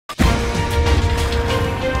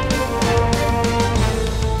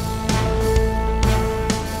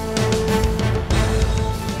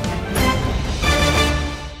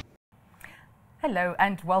Hello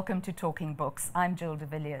and welcome to Talking Books. I'm Jill de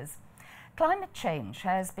Villiers. Climate change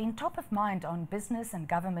has been top of mind on business and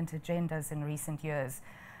government agendas in recent years,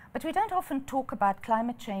 but we don't often talk about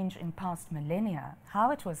climate change in past millennia,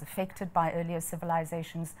 how it was affected by earlier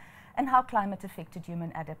civilizations, and how climate affected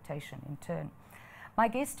human adaptation in turn. My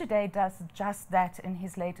guest today does just that in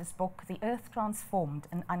his latest book, The Earth Transformed,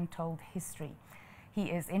 An Untold History. He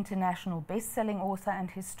is international best-selling author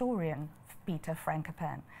and historian, Peter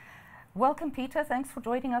Frankopan. Welcome, Peter. Thanks for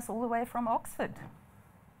joining us all the way from Oxford.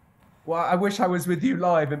 Well, I wish I was with you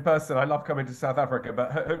live in person. I love coming to South Africa,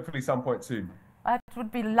 but hopefully some point soon. It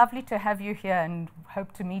would be lovely to have you here and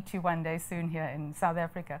hope to meet you one day soon here in South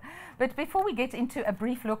Africa. But before we get into a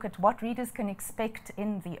brief look at what readers can expect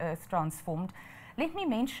in The Earth Transformed, let me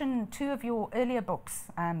mention two of your earlier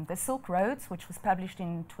books. The Silk Roads, which was published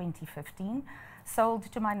in 2015,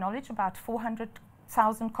 sold, to my knowledge, about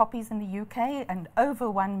 400,000 copies in the UK and over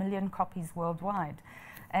 1 million copies worldwide.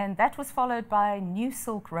 And that was followed by New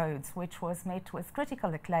Silk Roads, which was met with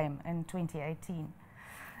critical acclaim in 2018.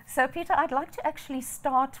 So, Peter, I'd like to actually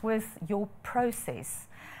start with your process.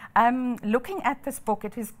 Looking at this book,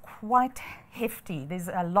 it is quite hefty. There's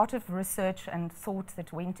a lot of research and thought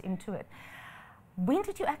that went into it. When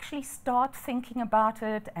did you actually start thinking about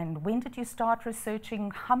it, and when did you start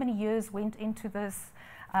researching? How many years went into this?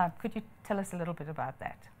 Could you tell us a little bit about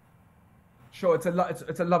that? Sure, it's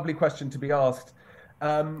a lovely question to be asked.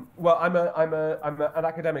 Well, I'm an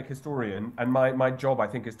academic historian, and my job, I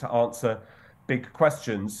think, is to answer big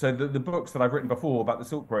questions. So the books that I've written before about the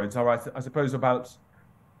Silk Roads are, I suppose, about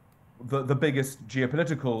the biggest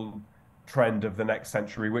geopolitical trend of the next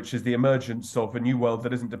century, which is the emergence of a new world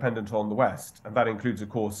that isn't dependent on the West. And that includes, of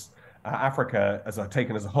course, Africa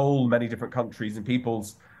taken as a whole, many different countries and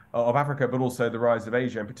peoples of Africa, but also the rise of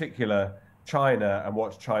Asia, in particular China, and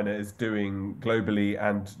what China is doing globally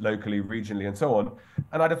and locally, regionally, and so on.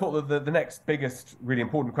 And I'd have thought that the next biggest, really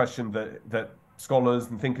important question that scholars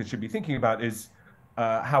and thinkers should be thinking about is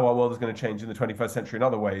how our world is going to change in the 21st century in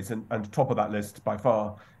other ways. And top of that list, by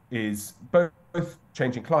far, is both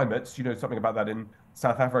changing climates. You know something about that in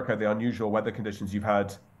South Africa, the unusual weather conditions you've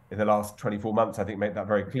had in the last 24 months, I think, make that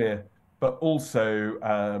very clear. But also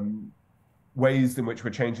ways in which we're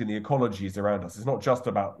changing the ecologies around us. It's not just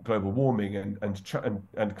about global warming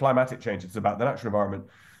and climatic change. It's about the natural environment.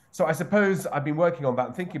 So I suppose I've been working on that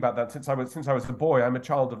and thinking about that since I was a boy. I'm a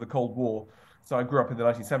child of the Cold War, so I grew up in the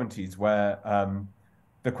 1970s, where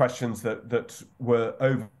the questions that were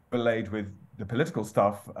overlaid with the political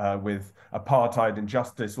stuff, with apartheid,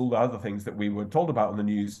 injustice, all the other things that we were told about on the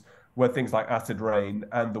news, were things like acid rain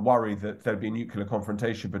and the worry that there'd be a nuclear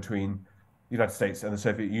confrontation between the United States and the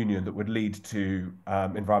Soviet Union that would lead to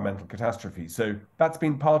environmental catastrophe. So that's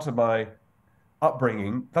been part of my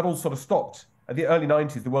upbringing. That all sort of stopped. At the early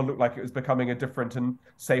 90s, the world looked like it was becoming a different and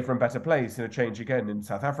safer and better place, and a change again in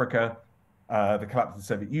South Africa, the collapse of the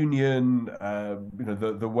Soviet Union,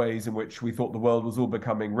 the ways in which we thought the world was all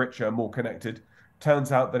becoming richer, more connected.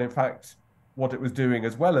 Turns out that, in fact, what it was doing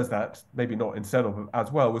as well as that, maybe not instead of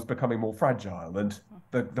as well, was becoming more fragile. And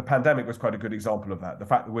the pandemic was quite a good example of that. The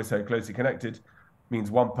fact that we're so closely connected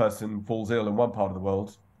means one person falls ill in one part of the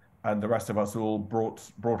world, and the rest of us are all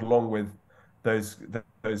brought along with those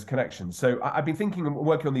connections. So I've been thinking and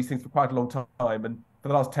working on these things for quite a long time, and for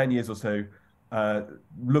the last 10 years or so,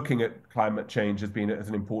 looking at climate change has been as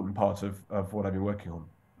an important part of what I've been working on.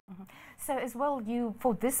 Mm-hmm. So as well,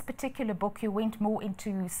 for this particular book, you went more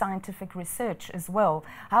into scientific research as well.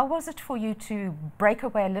 How was it for you to break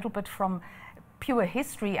away a little bit from pure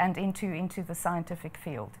history and into the scientific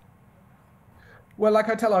field? Well, like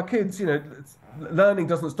I tell our kids, learning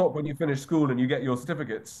doesn't stop when you finish school and you get your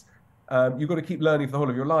certificates. You've got to keep learning for the whole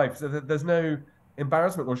of your life. So there's no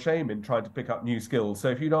embarrassment or shame in trying to pick up new skills. So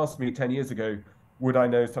if you'd asked me 10 years ago, would I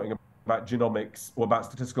know something about genomics or about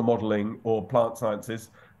statistical modeling or plant sciences,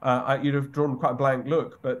 you'd have drawn quite a blank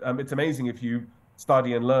look. But it's amazing if you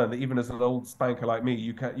study and learn that even as an old spanker like me,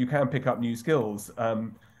 you can pick up new skills.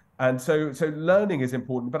 And so learning is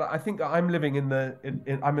important. But I think I'm living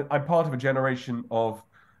I'm part of a generation of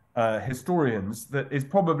historians that is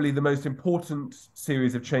probably the most important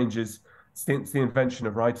series of changes since the invention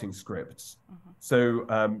of writing scripts. Mm-hmm. So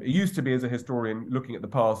it used to be, as a historian looking at the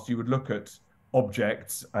past, you would look at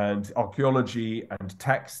objects and archaeology and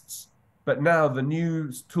texts. But now the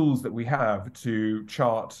new tools that we have to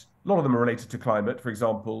chart, a lot of them are related to climate, for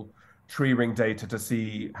example, tree ring data to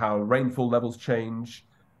see how rainfall levels change,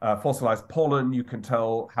 fossilized pollen, you can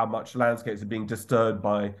tell how much landscapes are being disturbed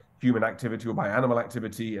by human activity or by animal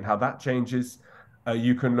activity and how that changes.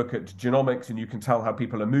 You can look at genomics and you can tell how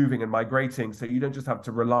people are moving and migrating. So you don't just have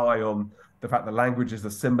to rely on the fact that languages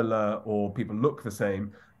are similar or people look the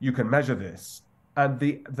same. You can measure this. And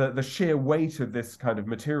the sheer weight of this kind of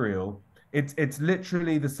material, it's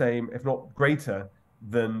literally the same, if not greater,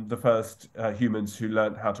 than the first humans who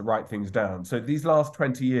learned how to write things down. So these last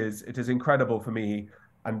 20 years, it is incredible for me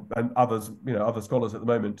and others, other scholars at the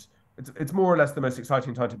moment. It's more or less the most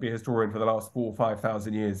exciting time to be a historian for the last 4,000 or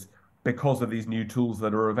 5,000 years because of these new tools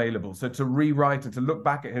that are available. So to rewrite and to look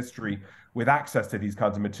back at history with access to these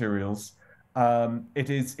kinds of materials, it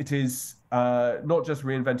is not just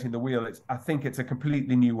reinventing the wheel. I think it's a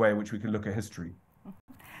completely new way in which we can look at history.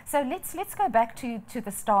 So let's go back to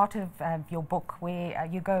the start of your book, where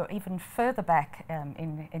you go even further back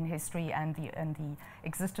in history and the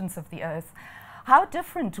existence of the Earth. How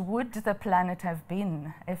different would the planet have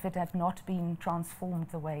been if it had not been transformed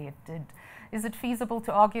the way it did? Is it feasible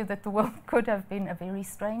to argue that the world could have been a very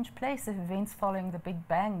strange place if events following the Big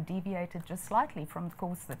Bang deviated just slightly from the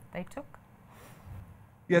course that they took?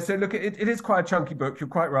 Yeah, so look, it is quite a chunky book, you're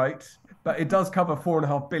quite right, but it does cover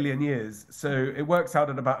 4.5 billion years. So it works out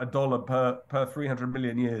at about $1 per 300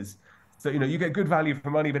 million years. So, you get good value for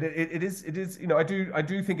money, but it is, I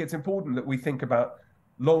do think it's important that we think about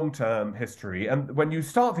long-term history. And when you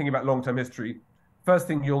start thinking about long-term history, first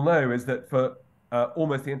thing you'll know is that for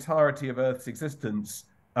almost the entirety of Earth's existence,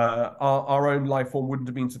 our own life form wouldn't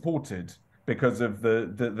have been supported because of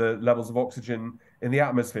the levels of oxygen in the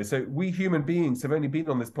atmosphere. So we human beings have only been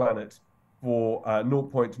on this planet for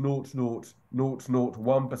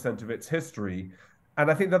 0.00001% of its history.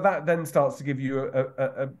 And I think that then starts to give you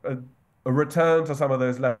a return to some of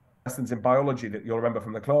those lessons in biology that you'll remember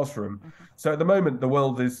from the classroom. Mm-hmm. So at the moment, the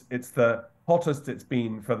world it's the hottest it's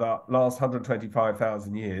been for the last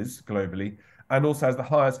 125,000 years globally, and also has the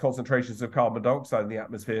highest concentrations of carbon dioxide in the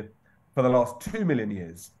atmosphere for the last 2 million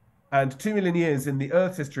years. And 2 million years in the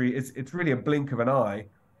Earth's history, it's really a blink of an eye,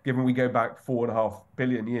 given we go back 4.5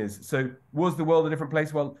 billion years. So was the world a different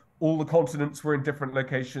place? Well, all the continents were in different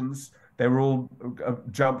locations. They were all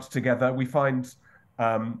jumped together. We find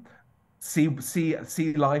sea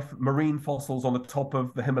life, marine fossils on the top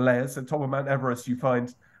of the Himalayas. At the top of Mount Everest, you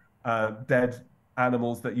find dead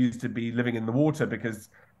animals that used to be living in the water because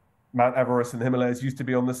Mount Everest and the Himalayas used to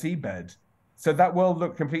be on the seabed. So that world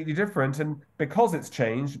looked completely different. And because it's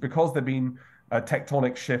changed, because there've been a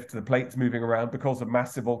tectonic shift, the plates moving around, because of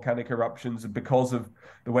massive volcanic eruptions, and because of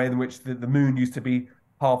the way in which the moon used to be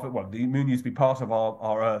the moon used to be part of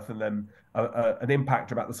our Earth, and then an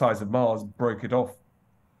impact about the size of Mars broke it off,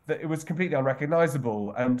 that it was completely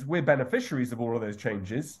unrecognizable. And we're beneficiaries of all of those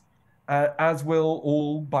changes, as will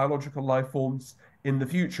all biological life forms in the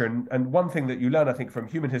future. And one thing that you learn, I think, from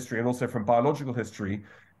human history and also from biological history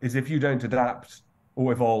is if you don't adapt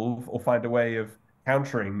or evolve or find a way of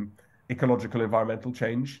countering ecological environmental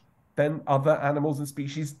change, then other animals and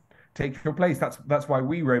species take your place. That's why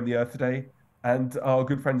we roam the Earth today, and our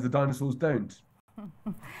good friends the dinosaurs don't.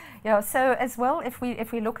 Yeah, so as well, if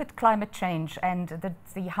we look at climate change and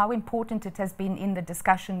the how important it has been in the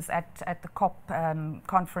discussions at the COP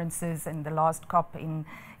conferences and the last COP in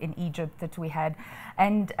Egypt that we had,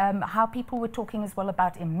 and how people were talking as well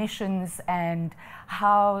about emissions and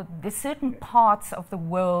how there's certain parts of the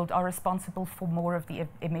world are responsible for more of the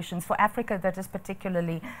emissions. For Africa, that is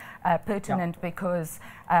particularly pertinent because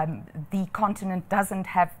the continent doesn't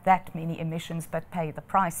have that many emissions but pay the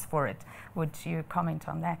price for it. Would you comment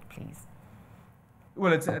on that, please?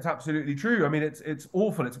 Well, it's absolutely true. I mean, it's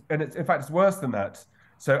awful. In fact, it's worse than that.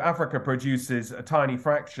 So Africa produces a tiny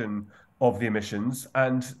fraction of the emissions,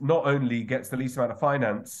 and not only gets the least amount of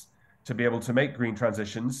finance to be able to make green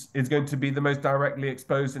transitions, is going to be the most directly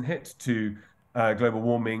exposed and hit to global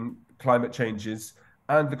warming, climate changes,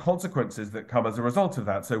 and the consequences that come as a result of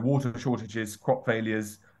that. So water shortages, crop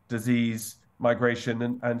failures, disease,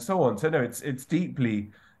 migration, and so on. So no, it's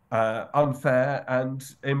deeply unfair and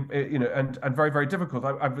very, very difficult.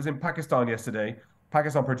 I was in Pakistan yesterday.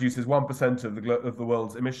 Pakistan produces 1% of the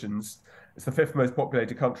world's emissions. It's the 5th most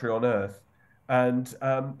populated country on Earth, and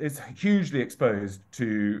it's hugely exposed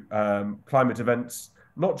to climate events.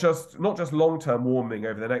 Not just long-term warming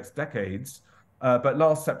over the next decades, but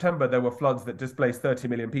last September there were floods that displaced 30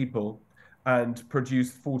 million people and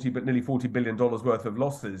produced nearly $40 billion worth of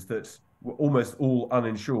losses that were almost all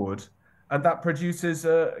uninsured. And that produces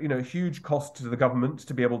a huge cost to the government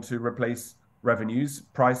to be able to replace revenues.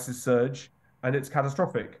 Prices surge, and it's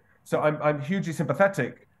catastrophic. So I'm hugely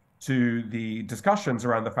sympathetic to the discussions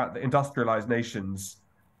around the fact that industrialized nations,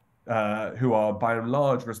 who are by and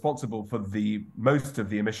large responsible for most of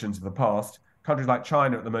the emissions of the past, countries like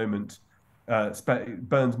China at the moment,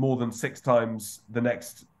 burns more than 6 times the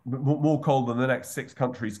next, more coal than the next 6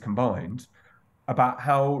 countries combined, about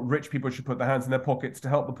how rich people should put their hands in their pockets to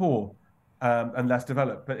help the poor and less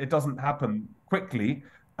developed. But it doesn't happen quickly.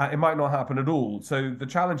 It might not happen at all. So the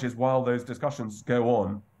challenge is, while those discussions go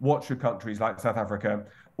on, what should countries like South Africa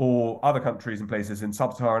or other countries and places in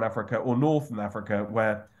sub-Saharan Africa or Northern Africa,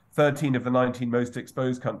 where 13 of the 19 most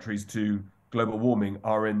exposed countries to global warming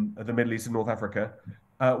are in the Middle East and North Africa,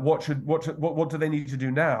 what do they need to do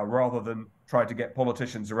now, rather than try to get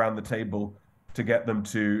politicians around the table to get them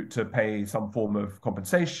to pay some form of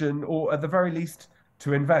compensation, or at the very least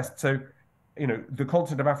to invest? So, you know, the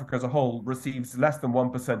continent of Africa as a whole receives less than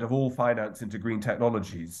 1% of all finance into green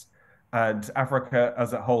technologies, and Africa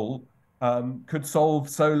as a whole could solve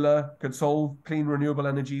solar, could solve clean renewable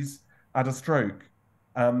energies at a stroke.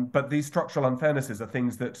 But these structural unfairnesses are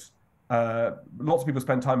things that lots of people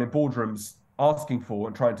spend time in boardrooms asking for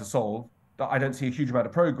and trying to solve, that I don't see a huge amount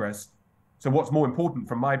of progress. So what's more important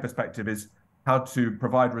from my perspective is how to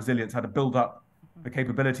provide resilience, how to build up the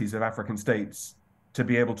capabilities of African states to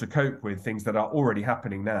be able to cope with things that are already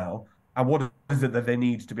happening now. And what is it that they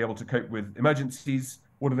need to be able to cope with emergencies?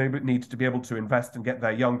 What do they need to be able to invest and get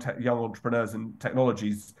their young entrepreneurs and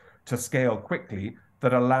technologies to scale quickly,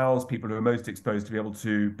 that allows people who are most exposed to be able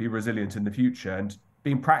to be resilient in the future? And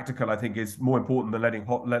being practical, I think, is more important than letting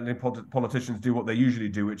politicians do what they usually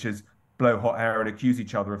do, which is blow hot air and accuse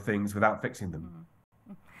each other of things without fixing them.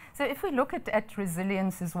 So if we look at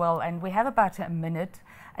resilience as well, and we have about a minute,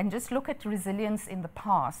 and just look at resilience in the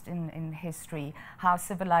past, in history, how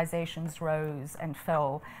civilizations rose and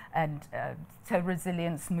fell, and so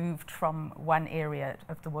resilience moved from one area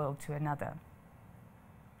of the world to another.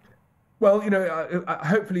 Well, you know,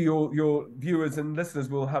 hopefully your viewers and listeners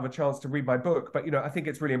will have a chance to read my book. But, you know, I think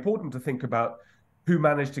it's really important to think about who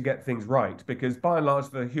managed to get things right, because by and large,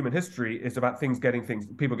 the human history is about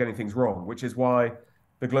people getting things wrong, which is why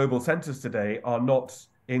the global centers today are not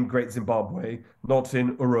in Great Zimbabwe, not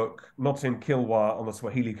in Uruk, not in Kilwa on the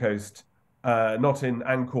Swahili coast, not in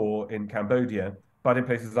Angkor in Cambodia, but in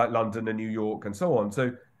places like London and New York and so on.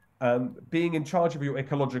 So being in charge of your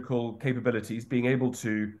ecological capabilities, being able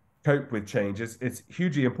to cope with change is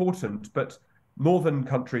hugely important. But northern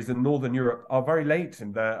countries in Northern Europe are very late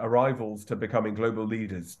in their arrivals to becoming global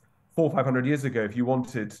leaders. 400 or 500 years ago, if you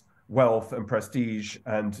wanted wealth and prestige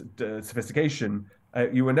and sophistication,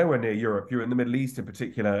 you were nowhere near Europe. You were in the Middle East, in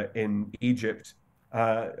particular, in Egypt.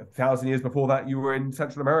 1,000 years before that, you were in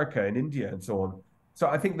Central America, in India, and so on. So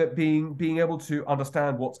I think that being able to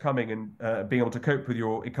understand what's coming and being able to cope with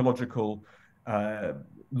your ecological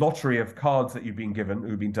lottery of cards that you've been given,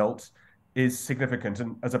 who've been dealt, is significant.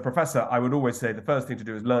 And as a professor, I would always say the first thing to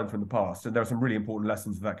do is learn from the past. And there are some really important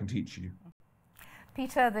lessons that can teach you.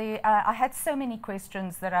 Peter, I had so many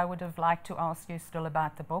questions that I would have liked to ask you still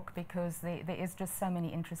about the book, because there is just so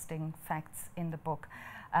many interesting facts in the book.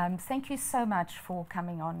 Thank you so much for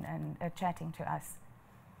coming on and chatting to us.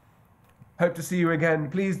 Hope to see you again.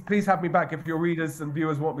 Please have me back if your readers and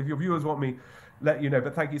viewers want me. If your viewers want me, let you know.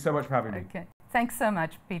 But thank you so much for having me. Okay. Thanks so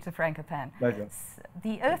much, Peter Frankopan. Pleasure.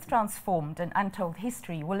 The Earth Transformed, an Untold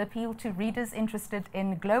History will appeal to readers interested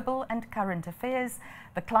in global and current affairs,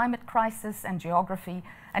 the climate crisis and geography,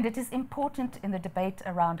 and it is important in the debate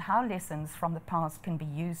around how lessons from the past can be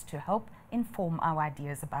used to help inform our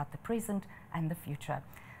ideas about the present and the future.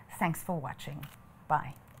 Thanks for watching.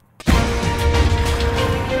 Bye.